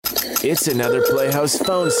It's another Playhouse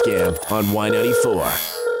phone scam on Y94.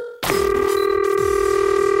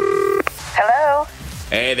 Hello?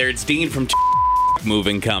 Hey there, it's Dean from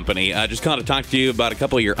Moving Company. I just called to talk to you about a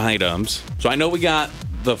couple of your items. So I know we got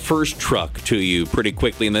the first truck to you pretty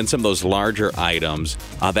quickly, and then some of those larger items.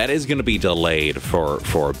 That is going to be delayed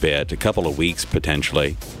for a bit, a couple of weeks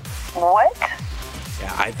potentially. What?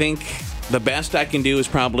 Yeah, I think the best I can do is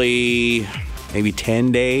probably maybe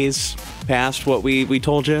 10 days past what we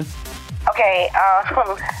told you. Okay,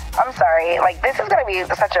 I'm sorry. Like, this is going to be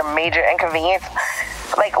such a major inconvenience.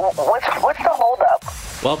 Like, what's the holdup?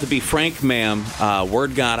 Well, to be frank, ma'am,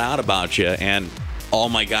 word got out about you, and all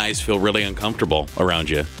my guys feel really uncomfortable around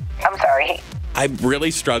you. I'm sorry. I'm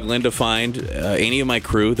really struggling to find any of my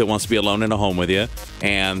crew that wants to be alone in a home with you,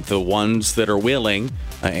 and the ones that are willing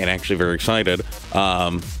and actually very excited,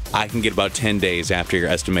 I can get about 10 days after your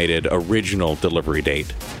estimated original delivery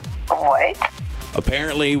date. What?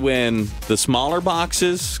 Apparently, when the smaller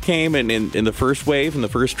boxes came in the first wave, in the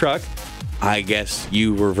first truck, I guess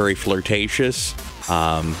you were very flirtatious,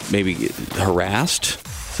 maybe harassed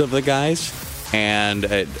some of the guys,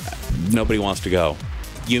 and nobody wants to go.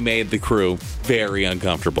 You made the crew very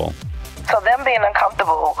uncomfortable. So them being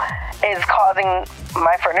uncomfortable is causing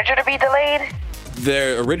my furniture to be delayed?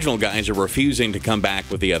 The original guys are refusing to come back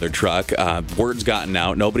with the other truck. Word's gotten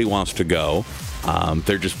out. Nobody wants to go.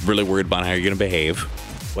 They're just really worried about how you're going to behave.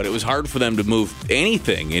 But it was hard for them to move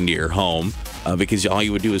anything into your home because all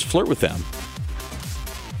you would do is flirt with them.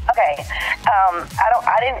 Okay.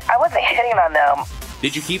 I wasn't hitting on them.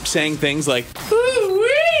 Did you keep saying things like,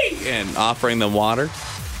 "Ooh-wee," and offering them water?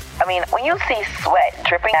 I mean, when you see sweat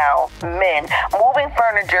dripping out, men moving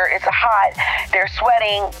furniture, it's hot, they're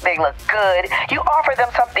sweating, they look good, you offer them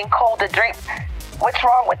something cold to drink. What's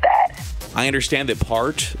wrong with that? I understand that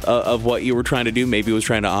part of what you were trying to do maybe was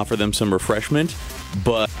trying to offer them some refreshment,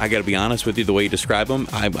 but I got to be honest with you, the way you describe them,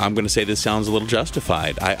 I'm going to say this sounds a little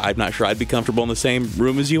justified. I'm not sure I'd be comfortable in the same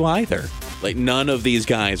room as you either. Like, none of these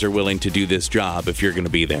guys are willing to do this job if you're going to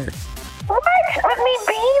be there. What? With me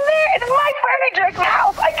being there? It's my furniture. It's my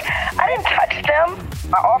house. I didn't touch them.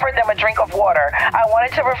 I offered them a drink of water. I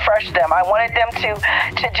wanted to refresh them. I wanted them to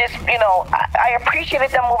just, I appreciated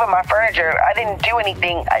them moving my furniture. I didn't do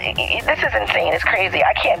anything. This is insane. It's crazy.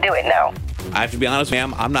 I can't do it now. I have to be honest,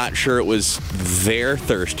 ma'am, I'm not sure it was their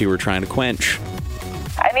thirst you were trying to quench.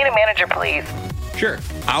 I need a manager, please. Sure.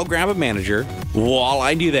 I'll grab a manager. While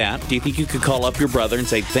I do that, do you think you could call up your brother and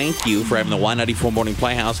say thank you for having the Y94 Morning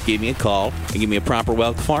Playhouse, give me a call, and give me a proper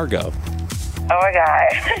Wells Fargo? Oh, my God.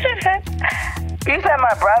 You said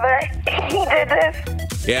my brother? He did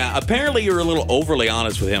this? Yeah, apparently you were a little overly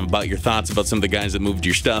honest with him about your thoughts about some of the guys that moved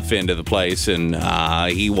your stuff into the place, and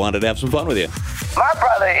he wanted to have some fun with you. My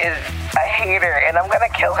brother is a hater, and I'm going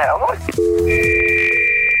to kill him.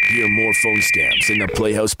 Hear more phone scams in the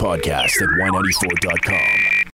Playhouse podcast at Y94.com.